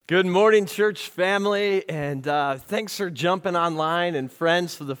Good morning, church family, and thanks for jumping online and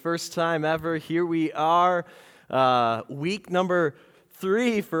friends for the first time ever. Here we are, week number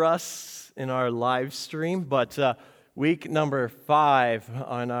 3 for us in our live stream, but week number 5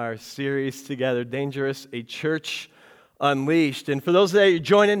 on our series together, Dangerous, a Church Unleashed. And for those that are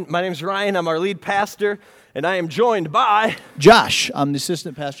joining, my name is Ryan, I'm our lead pastor, and I am joined by Josh. I'm the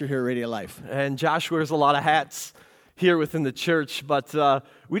assistant pastor here at Radio Life. And Josh wears a lot of hats here within the church, but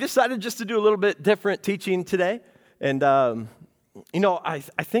we decided just to do a little bit different teaching today. And, I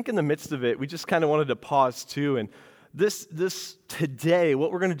think in the midst of it, we just kind of wanted to pause too. And this today,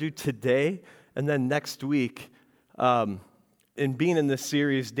 what we're going to do today and then next week, in being in this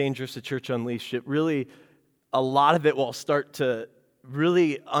series, Dangerous, a Church Unleashed, it really, a lot of it will start to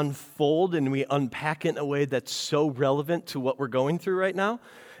really unfold and we unpack it in a way that's so relevant to what we're going through right now.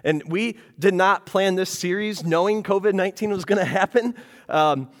 And we did not plan this series knowing COVID-19 was going to happen,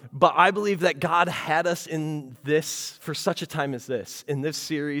 but I believe that God had us in this for such a time as this, in this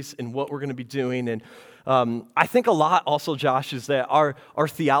series, and what we're going to be doing. And I think a lot also, Josh, is that our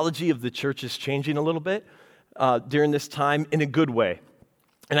theology of the church is changing a little bit during this time in a good way.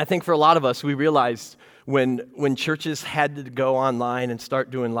 And I think for a lot of us, we realized when churches had to go online and start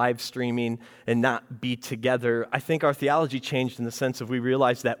doing live streaming and not be together, I think our theology changed in the sense of we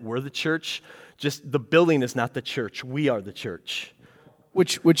realized that we're the church, just the building is not the church, we are the church.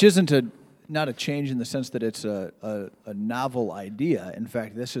 Which isn't not a change in the sense that it's a novel idea. In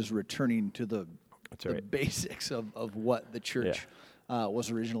fact, this is returning to the basics of what the church was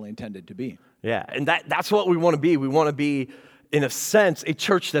originally intended to be. Yeah, and that's what we want to be. We want to be, in a sense, a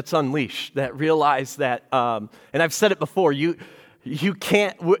church that's unleashed, that realize that, and I've said it before, you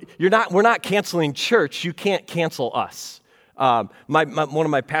can't, we're not canceling church, you can't cancel us. One of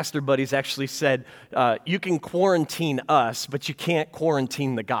my pastor buddies actually said, you can quarantine us, but you can't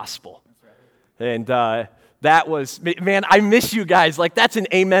quarantine the gospel. And that was, man, I miss you guys. Like, that's an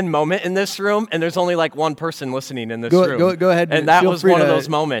amen moment in this room, and there's only like one person listening in this room. Go ahead. And that was one of those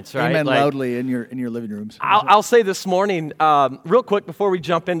moments, right? Amen loudly in your living rooms. I'll say this morning, real quick before we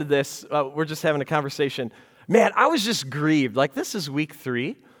jump into this, we're just having a conversation. Man, I was just grieved. Like, this is week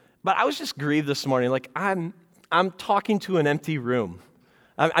 3, but I was just grieved this morning. Like, I'm talking to an empty room.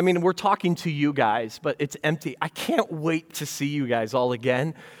 I mean, we're talking to you guys, but it's empty. I can't wait to see you guys all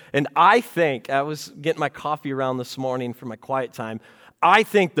again. And I was getting my coffee around this morning for my quiet time. I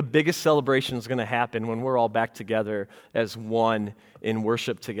think the biggest celebration is going to happen when we're all back together as one in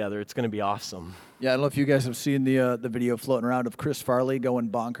worship together. It's going to be awesome. Yeah, I don't know if you guys have seen the video floating around of Chris Farley going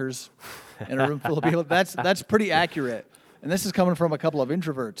bonkers in a room full of people. That's pretty accurate. And this is coming from a couple of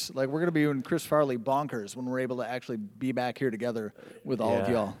introverts. Like, we're going to be doing Chris Farley bonkers when we're able to actually be back here together with all of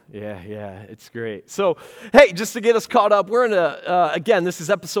y'all. Yeah, it's great. So, hey, just to get us caught up, we're in again, this is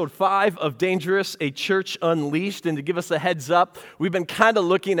episode 5 of Dangerous, a Church Unleashed. And to give us a heads up, we've been kind of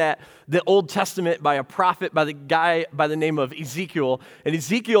looking at the Old Testament by a prophet, by the guy by the name of Ezekiel. And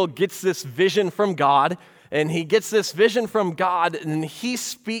Ezekiel gets this vision from God. And he gets this vision from God, and he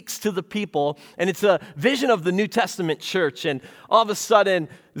speaks to the people, and it's a vision of the New Testament church. And all of a sudden,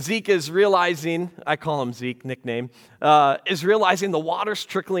 Zeke is realizing, I call him Zeke, nickname, is realizing the water's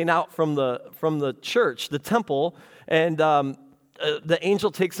trickling out from the church, the temple, and the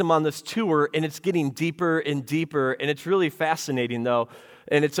angel takes him on this tour, and it's getting deeper and deeper, and it's really fascinating, though.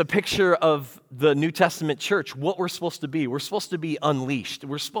 And it's a picture of the New Testament church, what we're supposed to be. We're supposed to be unleashed.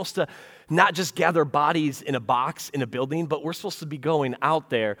 We're supposed to not just gather bodies in a box in a building, but we're supposed to be going out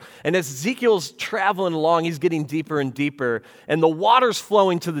there. And as Ezekiel's traveling along, he's getting deeper and deeper, and the water's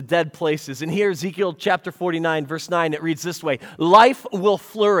flowing to the dead places. And here, Ezekiel chapter 49, verse 9, it reads this way: life will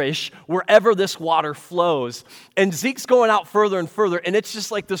flourish wherever this water flows. And Zeke's going out further and further, and it's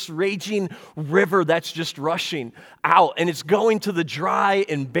just like this raging river that's just rushing out, and it's going to the dry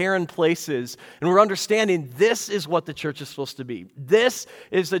and barren places. And we're understanding this is what the church is supposed to be. This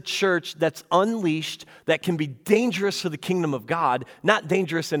is a church that's unleashed, that can be dangerous for the kingdom of God, not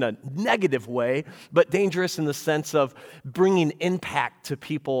dangerous in a negative way, but dangerous in the sense of bringing impact to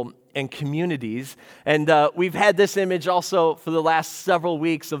people and communities. And we've had this image also for the last several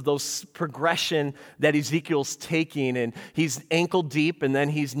weeks of those progression that Ezekiel's taking, and he's ankle deep and then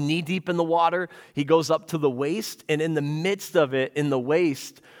he's knee deep in the water. He goes up to the waist, and in the midst of it, in the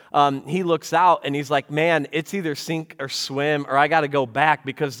waist, he looks out and he's like, man, it's either sink or swim, or I got to go back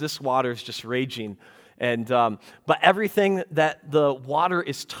because this water is just raging. But everything that the water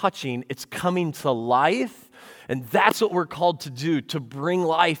is touching, it's coming to life. And that's what we're called to do, to bring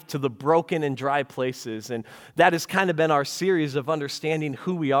life to the broken and dry places. And that has kind of been our series of understanding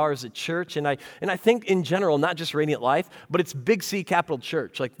who we are as a church. And I think in general, not just Radiant Life, but it's Big C capital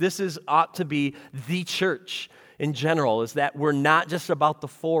church. Like ought to be the church in general, is that we're not just about the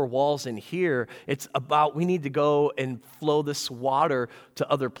four walls in here. It's about we need to go and flow this water to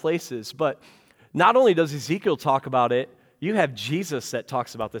other places. But not only does Ezekiel talk about it, you have Jesus that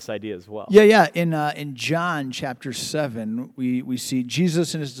talks about this idea as well. Yeah. In John chapter 7, we see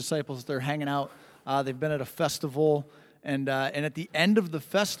Jesus and his disciples. They're hanging out. They've been at a festival, and at the end of the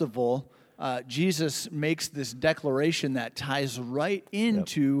festival, Jesus makes this declaration that ties right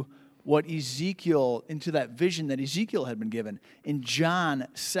into into that vision that Ezekiel had been given. In John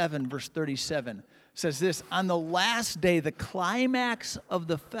 7, verse 37, says this: on the last day, the climax of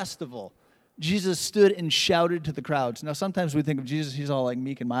the festival, Jesus stood and shouted to the crowds. Now, sometimes we think of Jesus, he's all like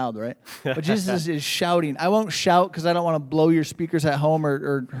meek and mild, right? But Jesus is shouting. I won't shout because I don't want to blow your speakers at home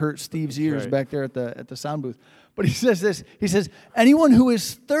or hurt Steve's ears back there at the sound booth. But he says this. He says, anyone who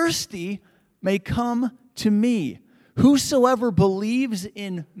is thirsty may come to me. Whosoever believes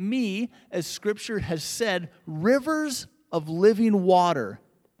in me, as Scripture has said, rivers of living water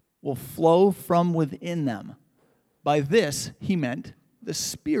will flow from within them. By this, he meant the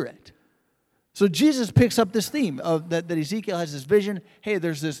Spirit. So Jesus picks up this theme of that Ezekiel has this vision. Hey,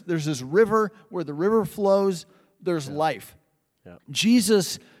 there's this river where the river flows. There's life. Yeah.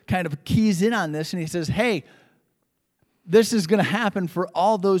 Jesus kind of keys in on this, and he says, hey, this is going to happen for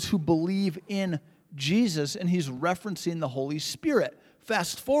all those who believe in Jesus, and he's referencing the Holy Spirit.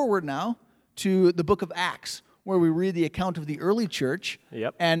 Fast forward now to the book of Acts, where we read the account of the early church,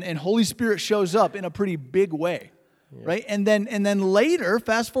 and Holy Spirit shows up in a pretty big way. Yeah. Right? And then later,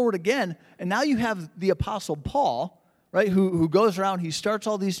 fast forward again, and now you have the Apostle Paul, right, who goes around, he starts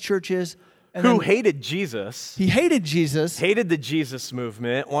all these churches. And who hated Jesus. He hated Jesus. Hated the Jesus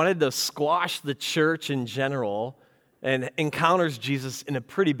movement, wanted to squash the church in general, and encounters Jesus in a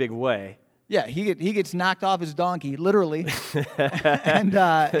pretty big way. Yeah, he gets knocked off his donkey, literally.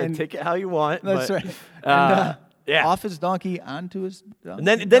 and take it how you want. That's but, right. Off his donkey, onto his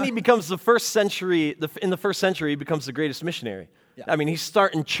donkey. And then he becomes in the first century, he becomes the greatest missionary. Yeah. I mean, he's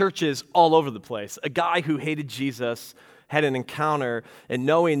starting churches all over the place. A guy who hated Jesus had an encounter, and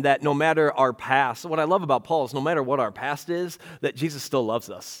knowing that no matter our past, what I love about Paul is no matter what our past is, that Jesus still loves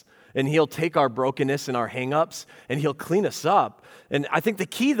us. And he'll take our brokenness and our hang-ups, and he'll clean us up. And I think the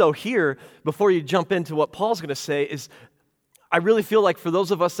key, though, here, before you jump into what Paul's going to say, is I really feel like for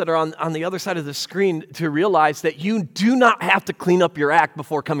those of us that are on the other side of the screen to realize that you do not have to clean up your act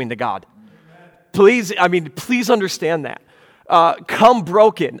before coming to God. Please understand that. Come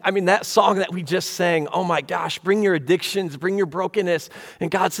broken. I mean, that song that we just sang, oh my gosh, bring your addictions, bring your brokenness.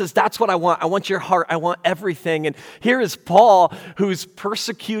 And God says, that's what I want. I want your heart. I want everything. And here is Paul, who's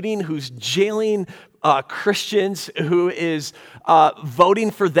persecuting, who's jailing Christians, who is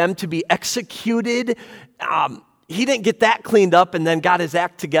voting for them to be executed. He didn't get that cleaned up and then got his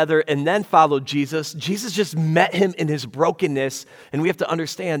act together and then followed Jesus. Jesus just met him in his brokenness, and we have to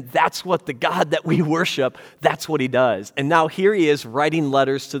understand that's what the God that we worship, that's what he does. And now here he is writing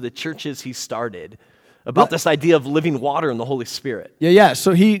letters to the churches he started about this idea of living water and the Holy Spirit. Yeah.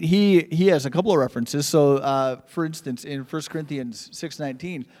 So he has a couple of references. So, for instance, in 1 Corinthians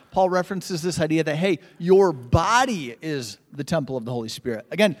 6:19, Paul references this idea that, hey, your body is the temple of the Holy Spirit.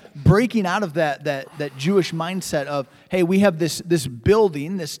 Again, breaking out of that Jewish mindset of, hey, we have this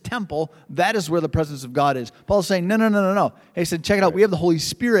building, this temple, that is where the presence of God is. Paul's saying, no. He said, check it out, we have the Holy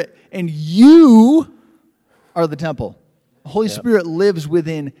Spirit, and you are the temple. The Holy Spirit lives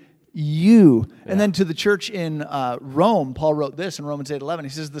within you. And then to the church in Rome, Paul wrote this in Romans 8:11. He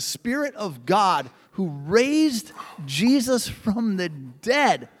says, the Spirit of God who raised Jesus from the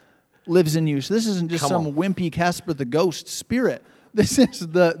dead lives in you. So this isn't just some wimpy Casper the Ghost spirit. This is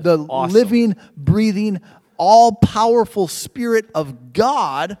the awesome, living, breathing, all-powerful Spirit of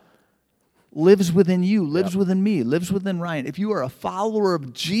God lives within you, lives within me, lives within Ryan. If you are a follower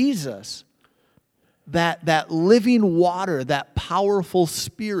of Jesus, that living water, that powerful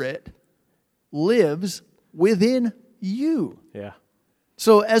Spirit lives within you. Yeah.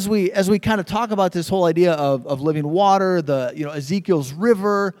 So as we kind of talk about this whole idea of living water, Ezekiel's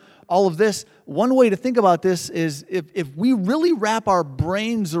river, all of this, one way to think about this is if we really wrap our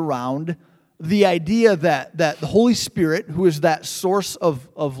brains around the idea that the Holy Spirit, who is that source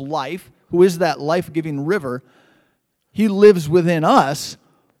of life, who is that life-giving river, he lives within us,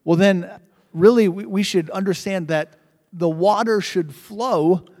 well then really, we should understand that the water should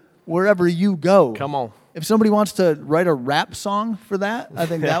flow wherever you go. Come on. if somebody wants to write a rap song for that, I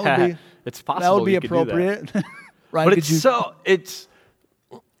think that would be it's possible that would be you could do that. appropriate. Ryan, But could you?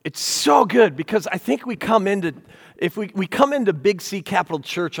 it's so good because I think we come into we come into Big C Capital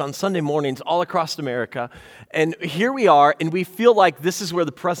Church on Sunday mornings all across America, and here we are, and we feel like this is where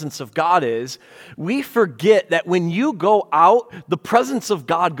the presence of God is. We forget that when you go out, the presence of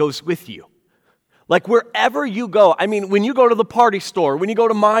God goes with you. Like wherever you go, I mean, when you go to the party store, when you go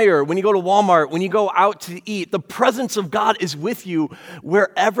to Meijer, when you go to Walmart, when you go out to eat, the presence of God is with you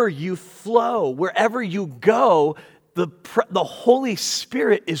wherever you flow, wherever you go. The Holy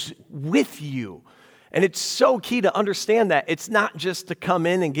Spirit is with you. And it's so key to understand that. It's not just to come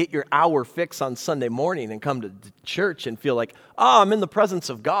in and get your hour fix on Sunday morning and come to church and feel like, I'm in the presence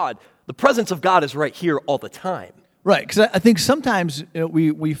of God. The presence of God is right here all the time. Right, because I think sometimes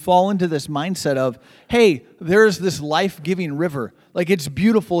we fall into this mindset of, hey, there's this life-giving river. Like, it's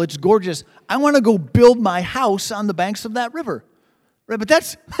beautiful, it's gorgeous. I want to go build my house on the banks of that river. Right, but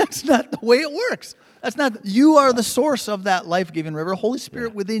that's not the way it works. That's not, you are the source of that life-giving river. Holy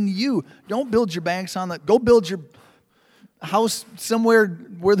Spirit within you. Don't build your banks on that. Go build your house somewhere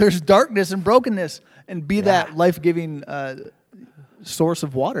where there's darkness and brokenness and be that life-giving source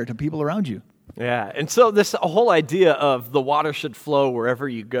of water to people around you. Yeah, and so this whole idea of the water should flow wherever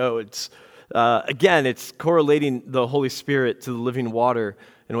you go, it's, again, it's correlating the Holy Spirit to the living water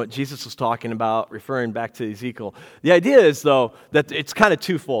and what Jesus was talking about, referring back to Ezekiel. The idea is, though, that it's kind of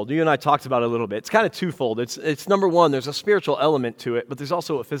twofold. You and I talked about it a little bit. It's kind of twofold. It's number one, there's a spiritual element to it, but there's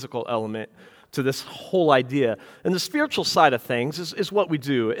also a physical element to this whole idea. And the spiritual side of things is what we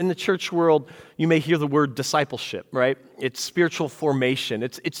do. In the church world, you may hear the word discipleship, right? It's spiritual formation.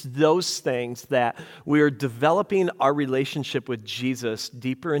 It's those things that we are developing our relationship with Jesus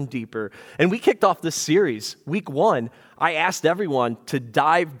deeper and deeper. And we kicked off this series. Week 1, I asked everyone to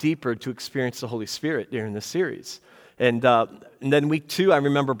dive deeper to experience the Holy Spirit during this series. And then week 2, I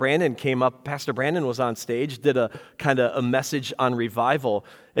remember Brandon came up. Pastor Brandon was on stage, did a kind of a message on revival.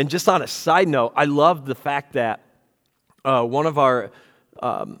 And just on a side note, I love the fact that one of our,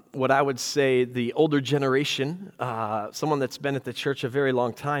 what I would say, the older generation, someone that's been at the church a very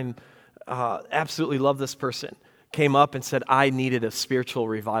long time, absolutely love this person, came up and said, I needed a spiritual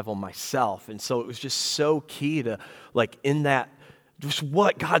revival myself. And so it was just so key to, like, in that, just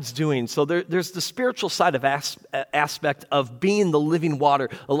what God's doing. So there's the spiritual side of aspect of being the living water,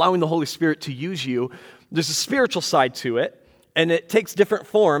 allowing the Holy Spirit to use you. There's a spiritual side to it, and it takes different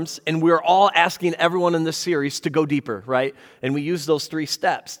forms, and we're all asking everyone in this series to go deeper, right? And we use those 3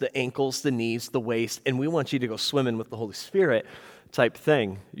 steps, the ankles, the knees, the waist, and we want you to go swimming with the Holy Spirit type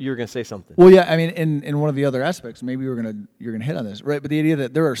thing. You were going to say something. Well, yeah, I mean, in one of the other aspects, maybe you're gonna hit on this, right? But the idea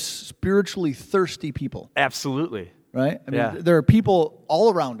that there are spiritually thirsty people. Absolutely. Right? I mean, there are people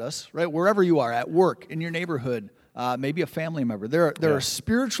all around us, right? Wherever you are, at work, in your neighborhood, maybe a family member. There are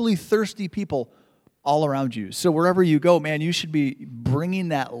spiritually thirsty people all around you. So wherever you go, man, you should be bringing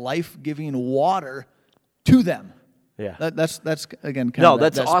that life-giving water to them. Yeah. That's again kind of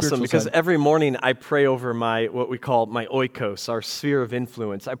that's that awesome because side. every morning I pray over what we call my oikos, our sphere of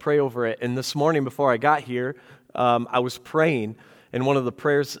influence. I pray over it, and this morning before I got here, I was praying. And one of the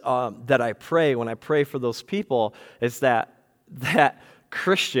prayers that I pray when I pray for those people is that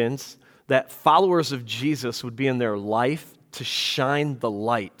Christians, that followers of Jesus would be in their life to shine the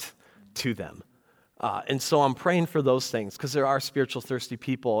light to them. And so I'm praying for those things because there are spiritual thirsty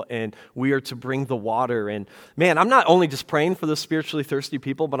people and we are to bring the water. And man, I'm not only just praying for the spiritually thirsty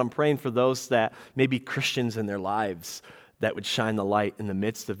people, but I'm praying for those that may be Christians in their lives that would shine the light in the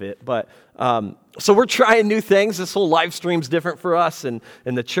midst of it. But so we're trying new things. This whole live stream's different for us and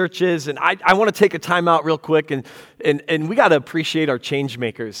the church is. And I want to take a time out real quick and we got to appreciate our change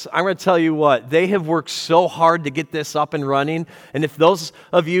makers. I'm going to tell you what, they have worked so hard to get this up and running. And if those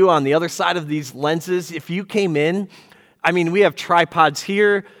of you on the other side of these lenses, if you came in, I mean, we have tripods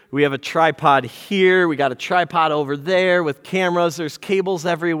here. We have a tripod here. We got a tripod over there with cameras. There's cables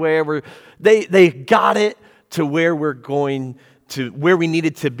everywhere. They got it to where we're going to, where we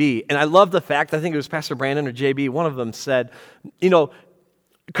needed to be. And I love the fact, I think it was Pastor Brandon or JB, one of them said,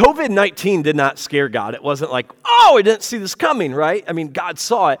 COVID-19 did not scare God. It wasn't like, we didn't see this coming, right? I mean, God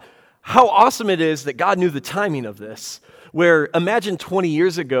saw it. How awesome it is that God knew the timing of this. Where, imagine 20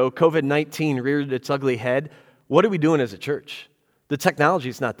 years ago, COVID-19 reared its ugly head. What are we doing as a church? The technology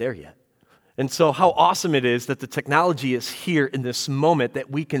is not there yet. And so how awesome it is that the technology is here in this moment that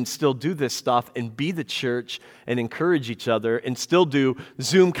we can still do this stuff and be the church and encourage each other and still do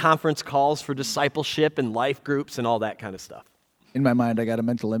Zoom conference calls for discipleship and life groups and all that kind of stuff. In my mind, I got a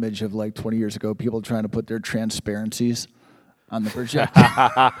mental image of like 20 years ago, people trying to put their transparencies on the projector.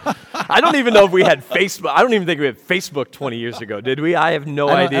 I don't even know if we had Facebook. I don't even think we had Facebook 20 years ago, did we? I have no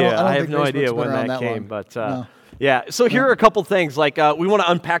idea. I have no idea when that came. But No. yeah, so here are a couple things. Like we want to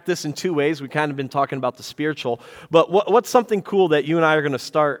unpack this in two ways. We kind of been talking about the spiritual, but what's something cool that you and I are going to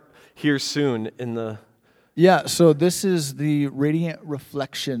start here soon in the... Yeah, so this is the Radiant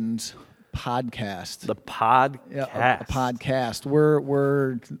Reflections podcast. The podcast. Yeah, a podcast.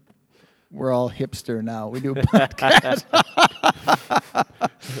 We're all hipster now. We do a podcast.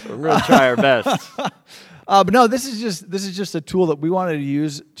 We're going to try our best. But no, this is just a tool that we wanted to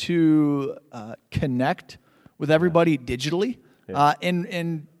use to connect with everybody digitally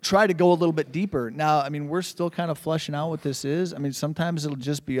and try to go a little bit deeper. Now, I mean, we're still kind of fleshing out what this is. I mean, sometimes it'll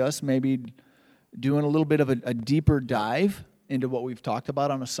just be us maybe doing a little bit of a deeper dive into what we've talked about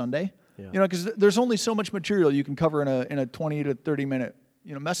on a Sunday. Yeah. You know, because there's only so much material you can cover in a 20 to 30 minute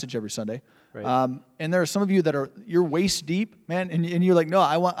message every Sunday. Right. And there are some of you that you're waist deep, man, and you're like, no,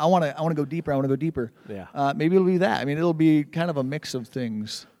 I want to go deeper. I want to go deeper. Yeah. Maybe it'll be that. I mean, it'll be kind of a mix of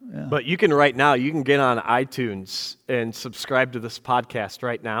things. Yeah. But you can get on iTunes and subscribe to this podcast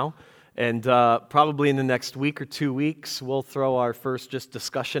right now. And probably in the next week or 2 weeks, we'll throw our first just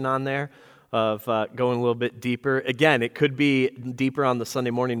discussion on there of going a little bit deeper. Again, it could be deeper on the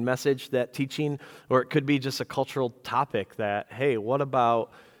Sunday morning message, that teaching, or it could be just a cultural topic that, hey, what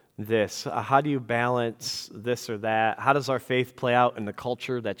about this? How do you balance this or that? How does our faith play out in the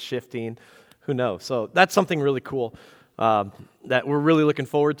culture that's shifting? Who knows? So that's something really cool that we're really looking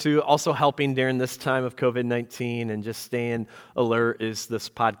forward to. Also helping during this time of COVID-19 and just staying alert is this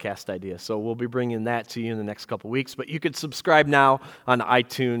podcast idea. So we'll be bringing that to you in the next couple weeks. But you could subscribe now on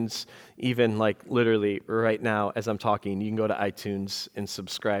iTunes, even like literally right now as I'm talking. You can go to iTunes and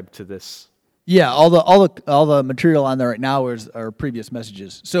subscribe to this. Yeah, all the material on there right now is our previous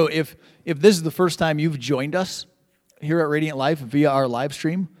messages. So if this is the first time you've joined us here at Radiant Life via our live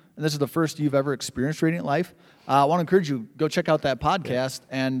stream, and this is the first you've ever experienced Radiant Life, I want to encourage you, go check out that podcast,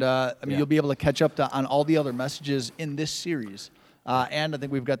 and you'll be able to catch up on all the other messages in this series. And I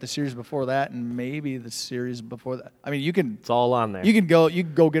think we've got the series before that, and maybe the series before that. I mean, it's all on there. You can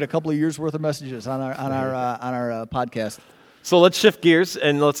go get a couple of years worth of messages on our podcast. So let's shift gears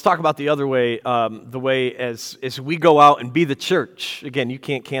and let's talk about the other way, the way as we go out and be the church. Again, you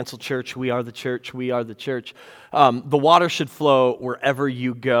can't cancel church. We are the church. We are the church. The water should flow wherever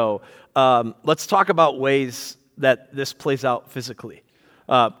you go. Let's talk about ways that this plays out physically.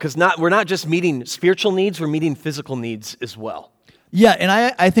 Because we're not just meeting spiritual needs, we're meeting physical needs as well. Yeah, and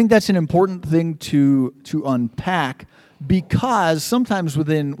I think that's an important thing to unpack, because sometimes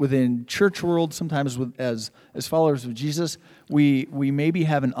within church world, sometimes as followers of Jesus, we maybe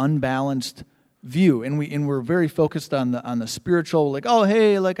have an unbalanced view, and we're very focused on the spiritual, like, oh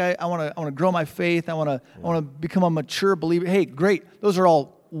hey, like I want to grow my faith, I want to become a mature believer. Hey, great, those are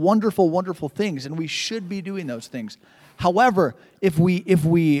all wonderful things, and we should be doing those things. However, if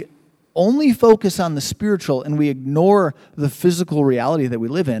we only focus on the spiritual and we ignore the physical reality that we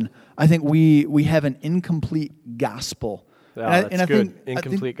live in, I think we have an incomplete gospel. Yeah, that's good.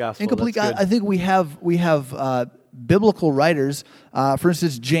 Incomplete gospel. Incomplete gospel. I think we have biblical writers. For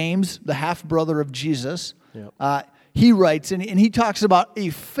instance, James, the half brother of Jesus, he writes and he talks about a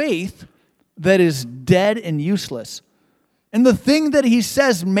faith that is dead and useless. And the thing that he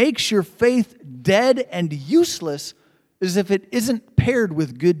says makes your faith dead and useless is if it isn't paired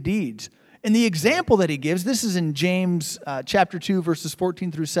with good deeds. And the example that he gives, this is in James chapter 2, verses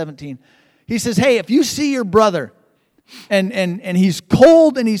 14 through 17. He says, hey, if you see your brother and he's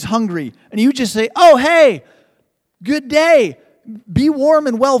cold and he's hungry, and you just say, oh, hey, good day, be warm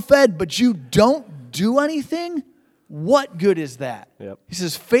and well fed, but you don't do anything, what good is that? Yep. He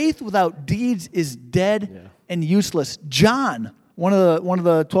says, faith without deeds is dead and useless. John, one of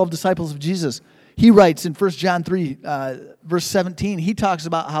the 12 disciples of Jesus, he writes in 1 John 3, verse 17, he talks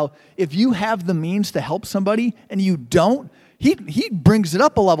about how if you have the means to help somebody and you don't, he brings it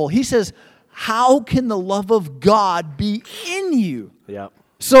up a level. He says, how can the love of God be in you? Yeah.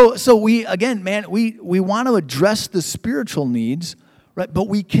 So we, again, man, we want to address the spiritual needs, right? But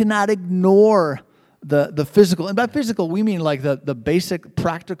we cannot ignore the physical. And by physical, we mean like the basic,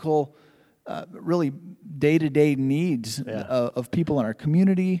 practical, really day-to-day needs of people in our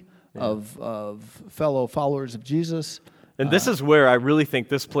community, of fellow followers of Jesus. And this is where I really think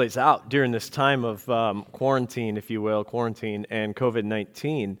this plays out during this time of quarantine, if you will, and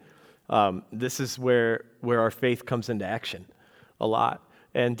COVID-19. This is where our faith comes into action a lot.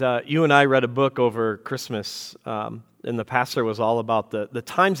 And you and I read a book over Christmas, and the pastor was all about the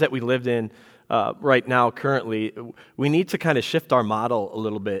times that we lived in right now currently, we need to kind of shift our model a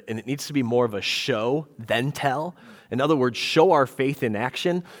little bit, and it needs to be more of a show than tell. In other words, show our faith in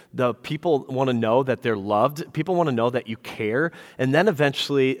action. The people want to know that they're loved. People want to know that you care. And then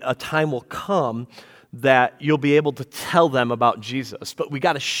eventually a time will come that you'll be able to tell them about Jesus. But we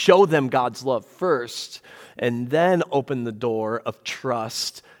got to show them God's love first, and then open the door of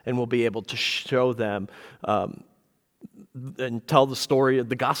trust, and we'll be able to show them and tell the story of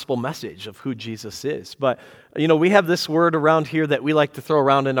the gospel message of who Jesus is. But, we have this word around here that we like to throw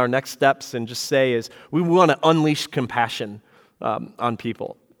around in our next steps and just say is we want to unleash compassion on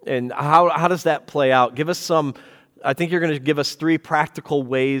people. And how does that play out? Give us some, I think you're going to give us 3 practical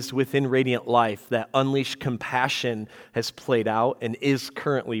ways within Radiant Life that unleash compassion has played out and is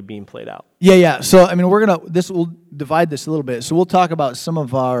currently being played out. Yeah. So, we'll divide this a little bit. So we'll talk about some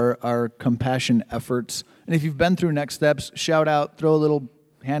of our compassion efforts. And if you've been through Next Steps, shout out, throw a little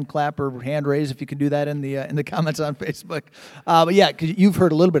hand clap or hand raise if you can do that in the comments on Facebook. But yeah, because you've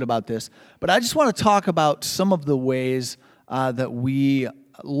heard a little bit about this. But I just want to talk about some of the ways that we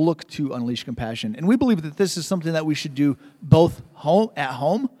look to unleash compassion. And we believe that this is something that we should do both at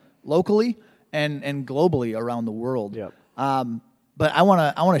home, locally, and globally around the world. Yep. But I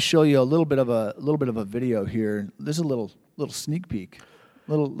want to show you a little bit of a video here. This is a little sneak peek.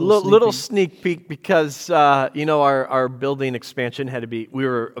 Little sneak peek because our building expansion had to be. We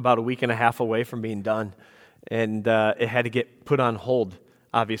were about a week and a half away from being done, and it had to get put on hold,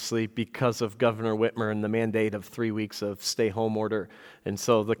 obviously, because of Governor Whitmer and the mandate of 3 weeks of stay-home order. And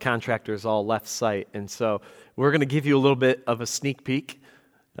so the contractors all left site. And so we're going to give you a little bit of a sneak peek.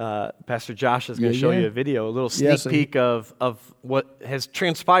 Pastor Josh is going to show you a video, a little sneak peek of what has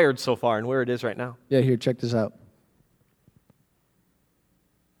transpired so far and where it is right now. Yeah, here, check this out.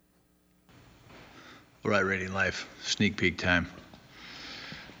 All right, Radiant Life, sneak peek time.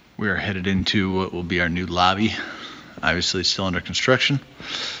 We are headed into what will be our new lobby. Obviously still under construction.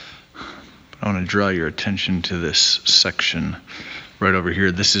 But I want to draw your attention to this section right over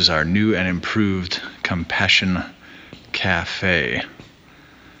here. This is our new and improved Compassion Cafe.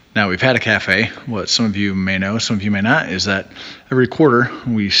 Now, we've had a cafe. What some of you may know, some of you may not, is that every quarter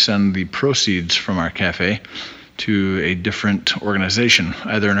we send the proceeds from our cafe to a different organization,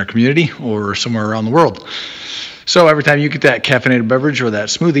 either in our community or somewhere around the world. So every time you get that caffeinated beverage or that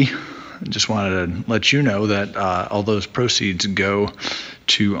smoothie, I just wanted to let you know that all those proceeds go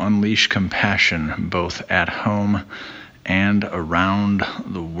to unleash compassion both at home and around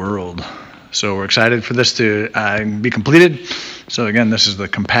the world. So we're excited for this to be completed. So again, this is the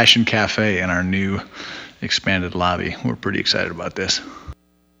Compassion Cafe in our new expanded lobby. We're pretty excited about this.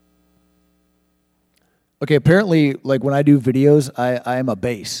 Okay, apparently, like when I do videos, I am a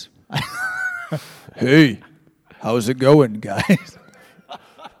bass. Hey, how's it going, guys?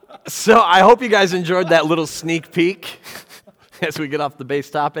 So I hope you guys enjoyed that little sneak peek as we get off the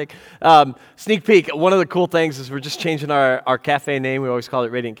base topic. Sneak peek, one of the cool things is we're just changing our cafe name. We always call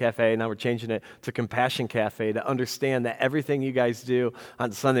it Radiant Cafe. Now we're changing it to Compassion Cafe to understand that everything you guys do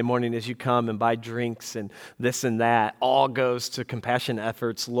on Sunday morning as you come and buy drinks and this and that all goes to compassion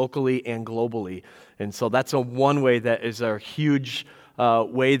efforts locally and globally. And so that's one way that is a huge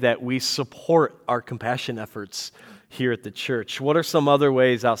way that we support our compassion efforts here at the church. What are some other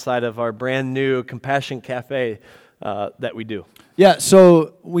ways outside of our brand new Compassion Cafe that we do? Yeah,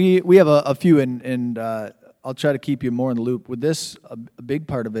 so we have a few, and I'll try to keep you more in the loop. With this, a big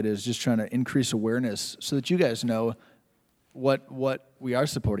part of it is just trying to increase awareness so that you guys know what we are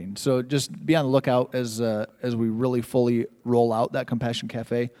supporting. So just be on the lookout as we really fully roll out that Compassion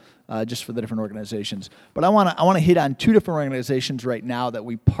Cafe, just for the different organizations. But I want to hit on 2 different organizations right now that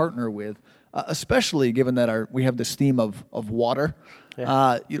we partner with, especially given that we have this theme of water.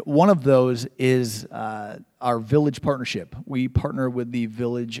 Yeah. One of those is our village partnership. We partner with the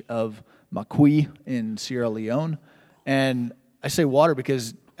village of Makui in Sierra Leone. And I say water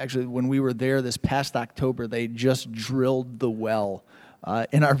because actually when we were there this past October, they just drilled the well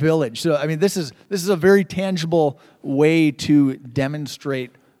in our village. So, I mean, this is a very tangible way to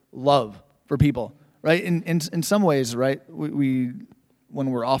demonstrate love for people, right? In some ways, right, we when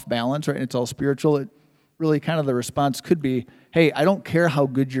we're off balance, right, and it's all spiritual, it really kind of the response could be, hey, I don't care how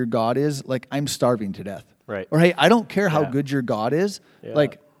good your God is, like I'm starving to death. Right. Or hey, I don't care how good your God is,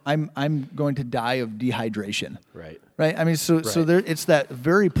 like I'm going to die of dehydration. Right. Right? I mean, so there, it's that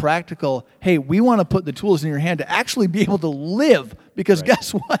very practical, hey, we want to put the tools in your hand to actually be able to live, because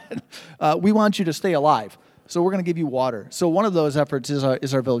guess what? We want you to stay alive. So we're going to give you water. So one of those efforts is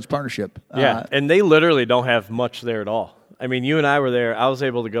our village partnership. Yeah, and they literally don't have much there at all. I mean, you and I were there. I was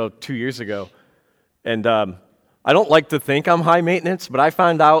able to go 2 years ago, and I don't like to think I'm high maintenance, but I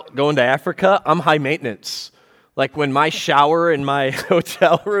found out going to Africa, I'm high maintenance. Like when my shower in my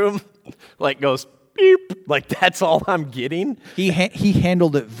hotel room like goes beep, like that's all I'm getting. He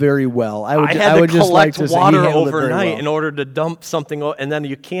handled it very well. I had to collect water overnight in order to dump something, and then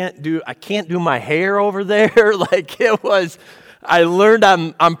I can't do my hair over there. Like I learned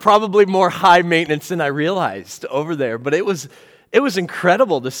I'm probably more high maintenance than I realized over there. But it was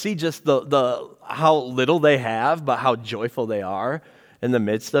incredible to see just the how little they have, but how joyful they are in the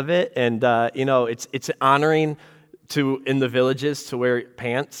midst of it. And it's honoring in the villages to wear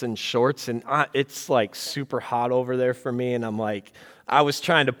pants and shorts, and it's like super hot over there for me, and I'm like, I was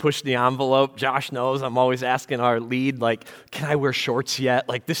trying to push the envelope. Josh knows I'm always asking our lead, like, can I wear shorts yet?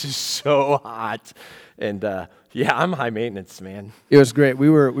 Like, this is so hot. And I'm high maintenance, man. It was great. We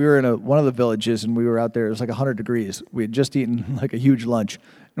were in one of the villages, and we were out there. It was like 100 degrees. We had just eaten like a huge lunch,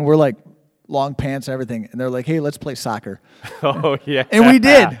 and we're like long pants and everything, and they're like, hey, let's play soccer. Oh, yeah. And we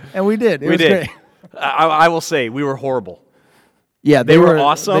did. It was great. I will say we were horrible. Yeah, they were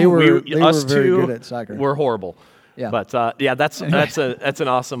awesome. They were us very two good at soccer. We're horrible. Yeah. But that's an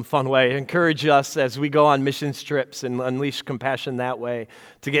awesome, fun way. Encourage us as we go on missions trips and unleash compassion that way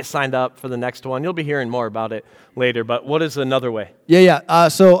to get signed up for the next one. You'll be hearing more about it later. But what is another way? Yeah.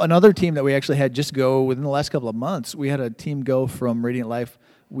 So another team that we actually had just go within the last couple of months, we had a team go from Radiant Life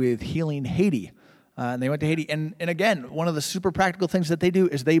with Healing Haiti. And they went to Haiti. And again, one of the super practical things that they do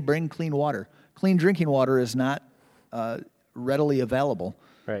is they bring clean water. Clean drinking water is not readily available.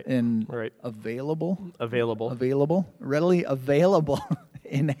 Right. Readily available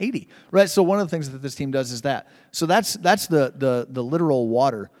in Haiti. Right. So one of the things that this team does is that. So that's the literal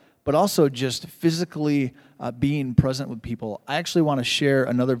water, but also just physically being present with people. I actually want to share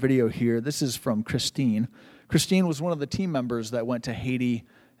another video here. This is from Christine. Christine was one of the team members that went to Haiti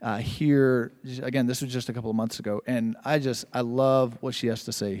here. Again, this was just a couple of months ago, and I love what she has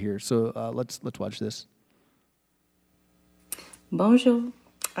to say here. So let's watch this. Bonjour.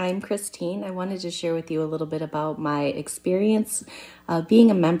 I'm Christine. I wanted to share with you a little bit about my experience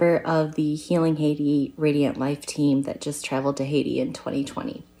being a member of the Healing Haiti Radiant Life team that just traveled to Haiti in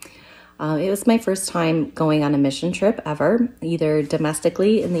 2020. It was my first time going on a mission trip ever, either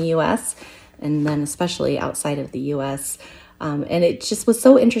domestically in the U.S. and then especially outside of the U.S. And it just was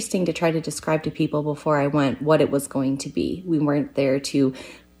so interesting to try to describe to people before I went what it was going to be. We weren't there to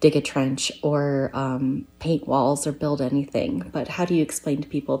dig a trench or paint walls or build anything. But how do you explain to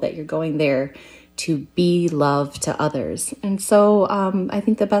people that you're going there to be love to others? And so I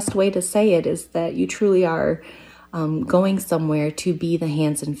think the best way to say it is that you truly are going somewhere to be the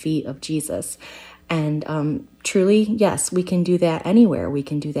hands and feet of Jesus. And truly, yes, we can do that anywhere. We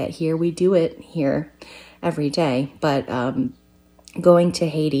can do that here. We do it here every day. But going to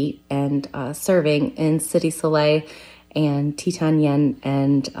Haiti and serving in Cité Soleil and Titanien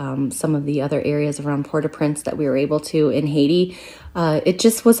and some of the other areas around Port-au-Prince that we were able to in Haiti, it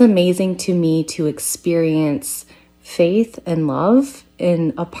just was amazing to me to experience faith and love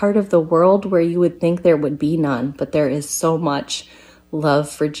in a part of the world where you would think there would be none, but there is so much love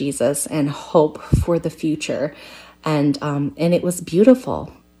for Jesus and hope for the future. And it was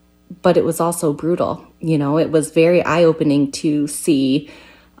beautiful, but it was also brutal. You know, it was very eye-opening to see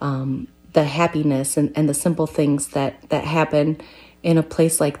the happiness and the simple things that happen in a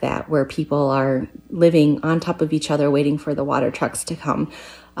place like that, where people are living on top of each other, waiting for the water trucks to come.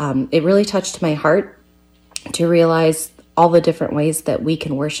 It really touched my heart to realize all the different ways that we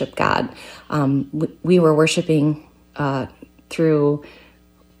can worship God. We were worshiping through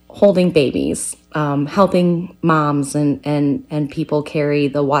holding babies, helping moms and people carry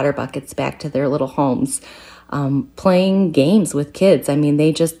the water buckets back to their little homes, playing games with kids. I mean,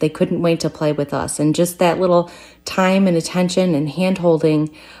 they couldn't wait to play with us. And just that little time and attention and hand holding,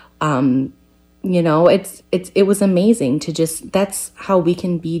 it was amazing to just, that's how we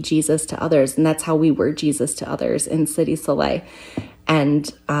can be Jesus to others. And that's how we were Jesus to others in Cité Soleil.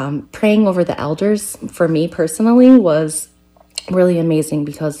 And praying over the elders for me personally was really amazing,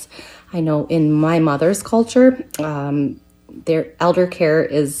 because I know in my mother's culture, their elder care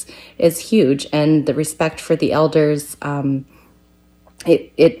is huge, and the respect for the elders,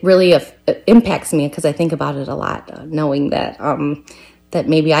 it really impacts me, because I think about it a lot, knowing that that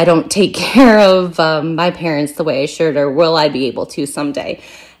maybe I don't take care of my parents the way I should, or will I be able to someday.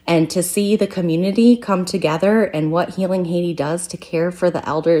 And to see the community come together and what Healing Haiti does to care for the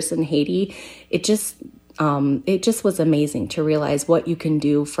elders in Haiti, it just was amazing to realize what you can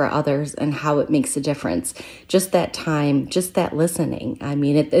do for others and how it makes a difference. Just that time, just that listening. I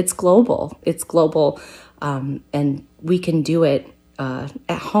mean, it's global. It's global, and we can do it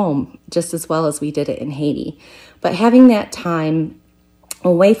at home just as well as we did it in Haiti. But having that time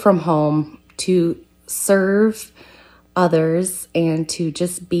away from home to serve others and to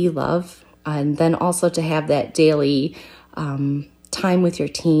just be love, and then also to have that daily time with your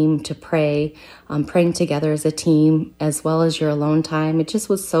team to pray, praying together as a team, as well as your alone time. It just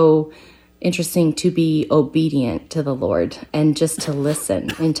was so interesting to be obedient to the Lord and just to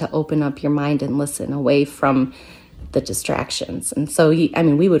listen and to open up your mind and listen away from the distractions. And so,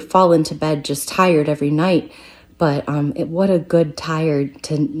 we would fall into bed just tired every night, but what a good tired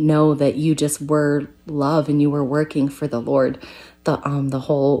to know that you just were love and you were working for the Lord the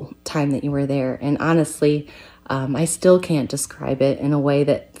whole time that you were there. And honestly, I still can't describe it in a way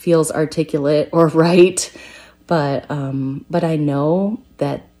that feels articulate or right, but I know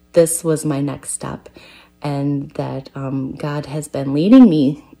that this was my next step, and that God has been leading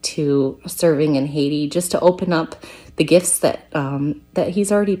me to serving in Haiti, just to open up the gifts that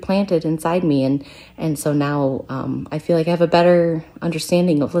He's already planted inside me, and so now I feel like I have a better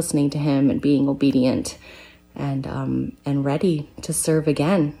understanding of listening to Him and being obedient, and ready to serve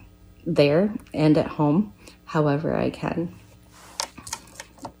again there and at home, however I can.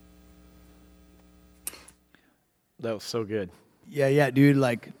 That was so good. Yeah, dude.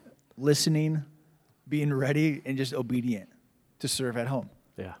 Like listening, being ready, and just obedient to serve at home.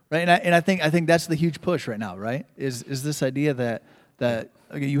 Yeah. Right. And I think that's the huge push right now. Right. Is this idea that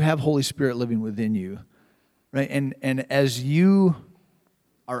okay, you have Holy Spirit living within you, right? And as you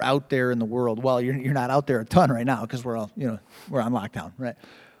are out there in the world, well, you're not out there a ton right now because we're all we're on lockdown, right?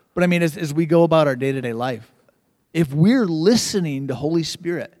 But I mean, as we go about our day-to-day life, if we're listening to Holy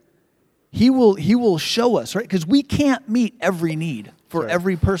Spirit, He will show us, right? Because we can't meet every need for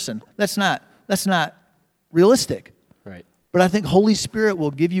every person. That's not realistic. Right. But I think Holy Spirit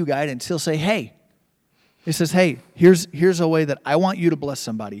will give you guidance. He'll say, hey, He says, hey, here's a way that I want you to bless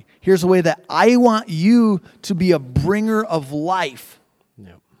somebody. Here's a way that I want you to be a bringer of life.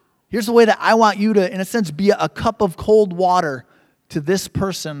 Yep. Here's the way that I want you to, in a sense, be a cup of cold water to this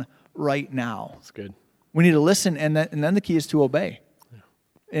person right now. That's good. We need to listen, and then the key is to obey.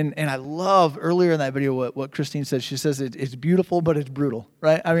 And I love earlier in that video what Christine said. She says it's beautiful, but it's brutal,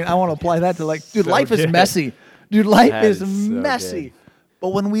 right? I mean, I want to apply that to dude, So life good. is messy. Dude, life That is is so messy. good. But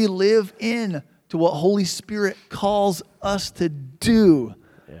when we live in to what Holy Spirit calls us to do,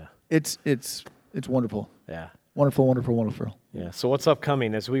 it's wonderful. Yeah. Wonderful, wonderful, wonderful. Yeah. So what's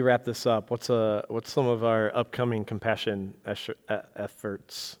upcoming as we wrap this up? What's some of our upcoming compassion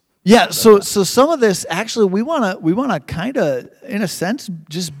efforts? Yeah, so some of this actually we wanna kind of, in a sense,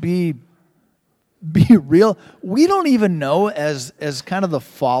 just be real. We don't even know as kind of the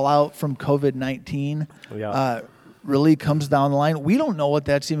fallout from COVID-19 really comes down the line. We don't know what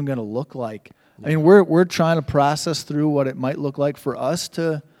that's even going to look like. I mean, we're trying to process through what it might look like for us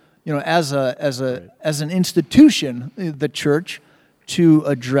to, as an institution, the church, to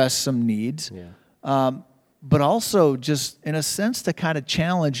address some needs. Yeah. But also just in a sense to kind of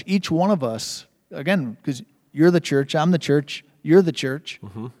challenge each one of us, again, because you're the church, I'm the church, you're the church,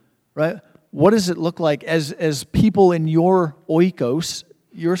 right? What does it look like as people in your oikos,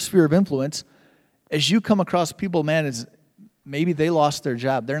 your sphere of influence, as you come across people, man, is maybe they lost their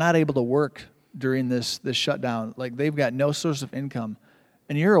job. They're not able to work during this shutdown. Like they've got no source of income.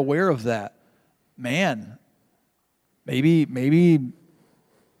 And you're aware of that. Man, maybe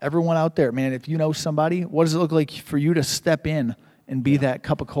everyone out there, man, if you know somebody, what does it look like for you to step in and be that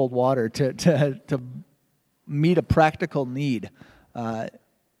cup of cold water to meet a practical need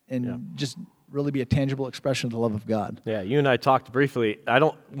and just really be a tangible expression of the love of God? Yeah, you and I talked briefly.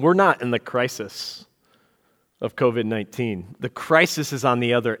 We're not in the crisis of COVID-19. The crisis is on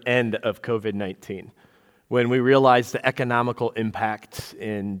the other end of COVID-19 when we realize the economical impact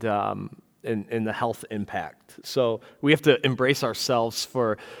and the health impact. So we have to embrace ourselves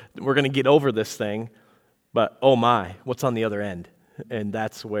we're going to get over this thing, but oh my, what's on the other end? And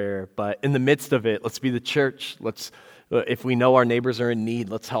that's but in the midst of it, let's be the church. If we know our neighbors are in need,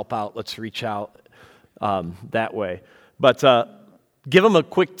 let's help out. Let's reach out that way. But give them a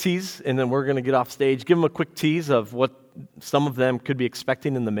quick tease, and then we're going to get off stage. Give them a quick tease of what some of them could be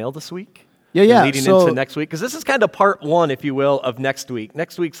expecting in the mail this week. Yeah. Leading into next week, because this is kind of part one, if you will, of next week.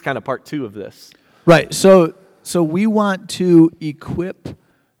 Next week's kind of part two of this. Right. So we want to equip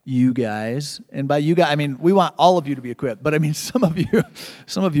you guys, and by you guys, I mean we want all of you to be equipped. But I mean some of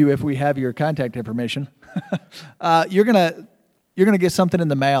you, if we have your contact information, you're gonna get something in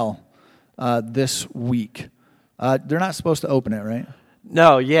the mail this week. They're not supposed to open it, right?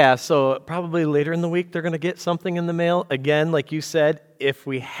 No, yeah. So probably later in the week, they're going to get something in the mail. Again, like you said, if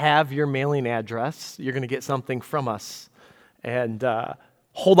we have your mailing address, you're going to get something from us. And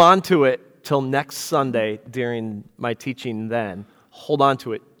hold on to it till next Sunday during my teaching then. Hold on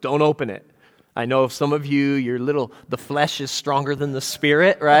to it. Don't open it. I know of some of you, the flesh is stronger than the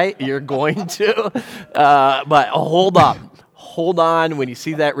spirit, right? You're going to. But hold on. Hold on. When you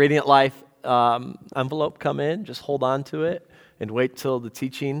see that Radiant Life envelope come in, just hold on to it and wait till the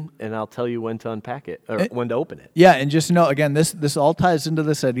teaching, and I'll tell you when to unpack it, or when to open it. Yeah, and just know, again, this all ties into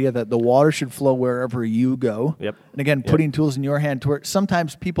this idea that the water should flow wherever you go. Yep. And again, putting tools in your hand to where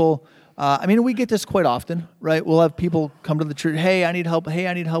sometimes people, we get this quite often, right? We'll have people come to the church, hey, I need help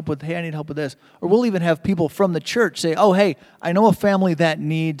with this. Or we'll even have people from the church say, oh, hey, I know a family that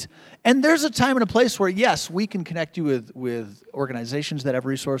needs, and there's a time and a place where, yes, we can connect you with organizations that have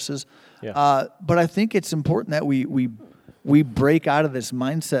resources. Yeah. But I think it's important that we break out of this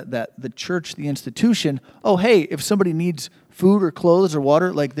mindset that the church, the institution, oh, hey, if somebody needs food or clothes or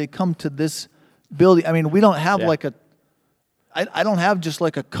water, like they come to this building. I mean, we don't have I don't have just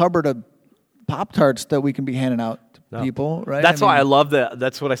like a cupboard of Pop-Tarts that we can be handing out to people, right? That's why I love that.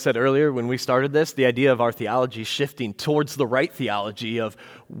 That's what I said earlier when we started this, the idea of our theology shifting towards the right theology of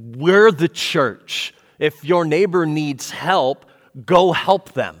we're the church. If your neighbor needs help, go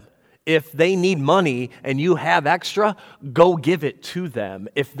help them. If they need money and you have extra, go give it to them.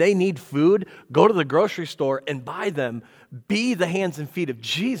 If they need food, go to the grocery store and buy them. Be the hands and feet of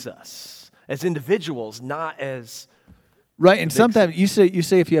Jesus as individuals, not as right. And sometimes you say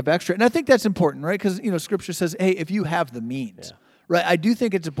if you have extra, and I think that's important, right? Because Scripture says, hey, if you have the means, right? I do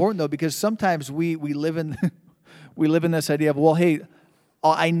think it's important though, because sometimes we live in this idea of, well, hey,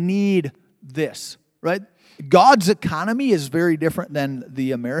 I need this, right? God's economy is very different than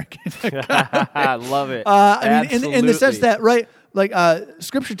the American economy. I love it. In the sense that, right, like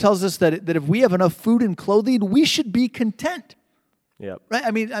Scripture tells us that if we have enough food and clothing, we should be content. Yep. Right?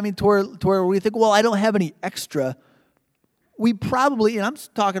 I mean, to where we think, well, I don't have any extra. We probably, and I'm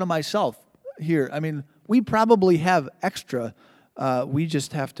talking to myself here, I mean, we probably have extra. We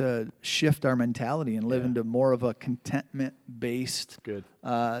just have to shift our mentality and live into more of a contentment-based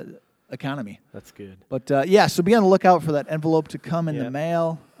economy. That's good. But so be on the lookout for that envelope to come in the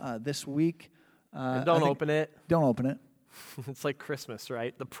mail this week. And don't open it. Don't open it. It's like Christmas,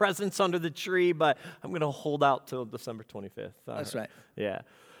 right? The present's under the tree, but I'm going to hold out till December 25th. That's right. Yeah.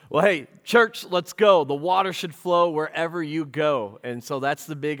 Well, hey, church, let's go. The water should flow wherever you go. And so that's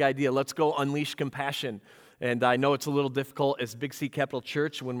the big idea. Let's go unleash compassion. And I know it's a little difficult as Big C Capital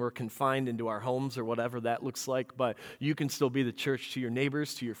Church when we're confined into our homes or whatever that looks like, but you can still be the church to your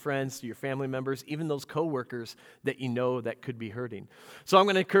neighbors, to your friends, to your family members, even those coworkers that you know that could be hurting. So I'm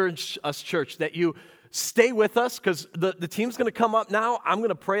going to encourage us, church, that you stay with us because the team's going to come up now. I'm going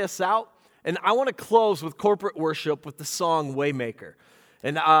to pray us out, and I want to close with corporate worship with the song Waymaker.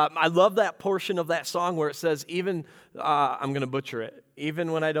 And I love that portion of that song where it says, I'm going to butcher it,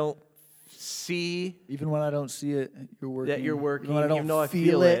 even when I don't see. Even when I don't see it, you're working. That you're working. Even when I don't even though I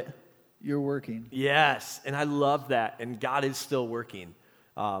feel it, you're working. Yes, and I love that. And God is still working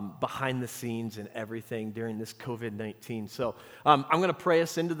behind the scenes and everything during this COVID-19. So I'm going to pray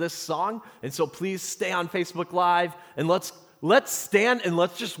us into this song. And so please stay on Facebook Live and let's stand and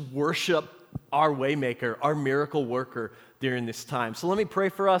let's just worship our Waymaker, our miracle worker during this time. So let me pray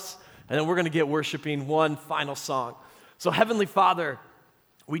for us, and then we're going to get worshiping one final song. So Heavenly Father,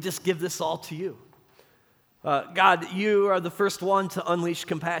 we just give this all to you. God, you are the first one to unleash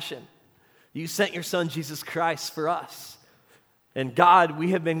compassion. You sent your son, Jesus Christ, for us. And God,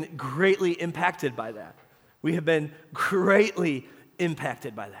 we have been greatly impacted by that. We have been greatly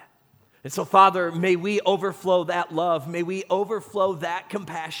impacted by that. And so, Father, may we overflow that love. May we overflow that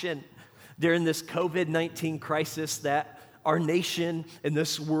compassion during this COVID-19 crisis that our nation and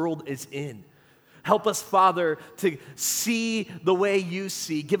this world is in. Help us, Father, to see the way you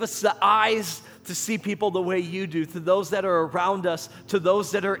see. Give us the eyes to see people the way you do, to those that are around us, to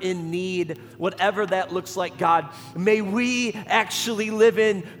those that are in need, whatever that looks like, God. May we actually live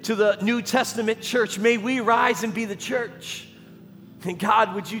into the New Testament church. May we rise and be the church. And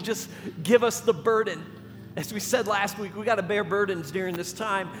God, would you just give us the burden? As we said last week, we got to bear burdens during this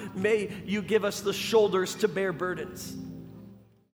time. May you give us the shoulders to bear burdens.